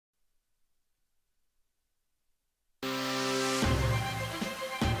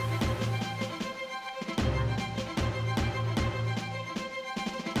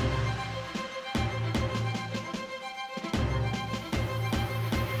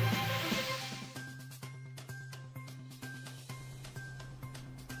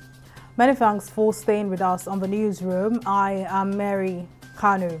Many thanks for staying with us on the newsroom. I am Mary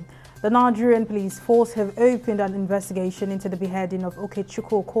Kanu. The Nigerian police force have opened an investigation into the beheading of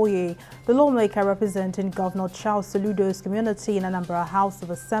Okechukwu Okoye, the lawmaker representing Governor Charles Soludo's community in Anambra House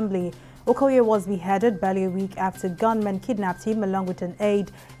of Assembly. Okoye was beheaded barely a week after gunmen kidnapped him along with an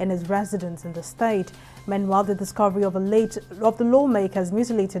aide in his residence in the state. Meanwhile, the discovery of the lawmaker's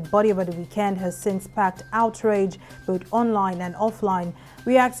mutilated body over the weekend has since sparked outrage both online and offline.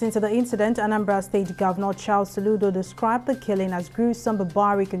 Reacting to the incident, Anambra State Governor Charles Soludo described the killing as gruesome,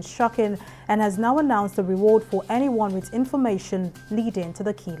 barbaric and shocking and has now announced a reward for anyone with information leading to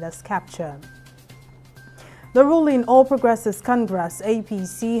the killer's capture. The ruling All Progressives Congress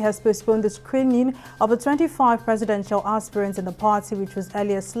 (APC) has postponed the screening of the 25 presidential aspirants in the party, which was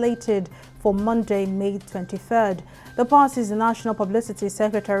earlier slated for Monday, May 23rd. The party's National Publicity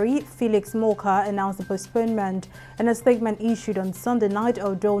Secretary, Felix Moka, announced the postponement in a statement issued on Sunday night,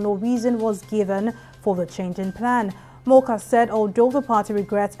 although no reason was given for the change in plan. Moka said although the party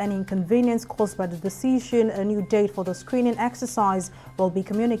regrets any inconvenience caused by the decision, a new date for the screening exercise will be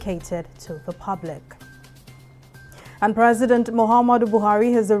communicated to the public. And President Muhammadu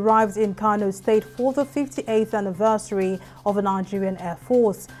Buhari has arrived in Kano State for the 58th anniversary of the Nigerian Air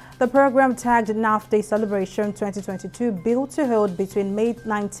Force. The program, tagged NAF Day Celebration 2022, built to hold between May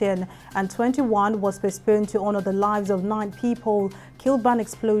 19 and 21, was postponed to honor the lives of 9 people killed by an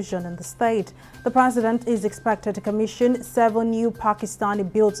explosion in the state. The president is expected to commission 7 new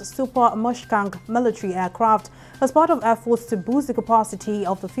Pakistani-built Super Mushkang military aircraft as part of efforts to boost the capacity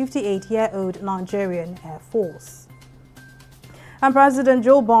of the 58-year-old Nigerian Air Force. And President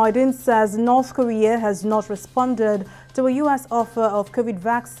Joe Biden says North Korea has not responded to a U.S. offer of COVID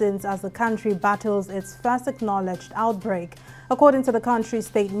vaccines as the country battles its first acknowledged outbreak. According to the country's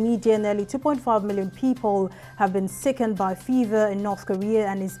state media, nearly 2.5 million people have been sickened by fever in North Korea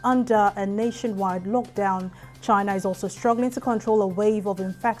and is under a nationwide lockdown. China is also struggling to control a wave of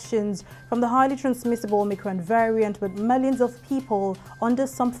infections from the highly transmissible Omicron variant, with millions of people under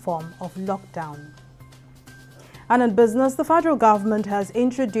some form of lockdown. And in business, the federal government has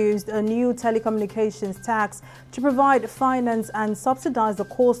introduced a new telecommunications tax to provide finance and subsidize the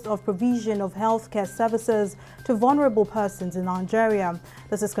cost of provision of healthcare services to vulnerable persons in Nigeria.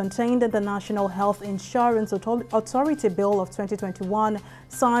 This is contained in the National Health Insurance Authority Bill of 2021,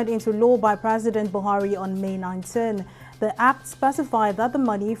 signed into law by President Buhari on May 19. The act specified that the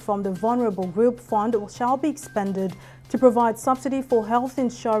money from the Vulnerable Group Fund shall be expended to provide subsidy for health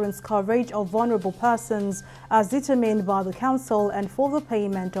insurance coverage of vulnerable persons as determined by the Council and for the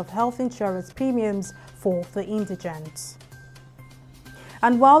payment of health insurance premiums for the indigent.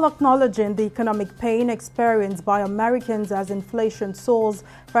 And while acknowledging the economic pain experienced by Americans as inflation soars,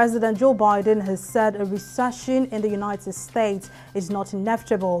 President Joe Biden has said a recession in the United States is not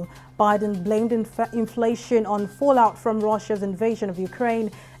inevitable. Biden blamed inflation on fallout from Russia's invasion of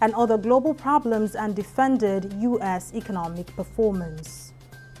Ukraine and other global problems and defended U.S. economic performance.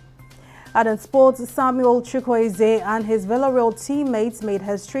 And in sports, Samuel Chukwueze and his Villarreal teammates made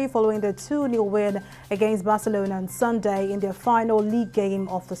history following their 2-0 win against Barcelona on Sunday in their final league game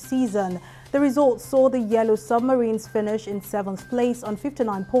of the season. The result saw the Yellow Submarines finish in 7th place on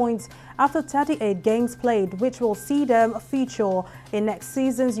 59 points after 38 games played, which will see them feature in next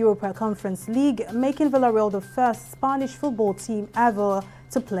season's Europa Conference League, making Villarreal the first Spanish football team ever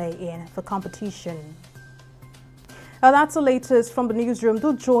to play in the competition. That's the latest from the newsroom.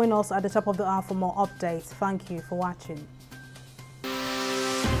 Do join us at the top of the hour for more updates. Thank you for watching.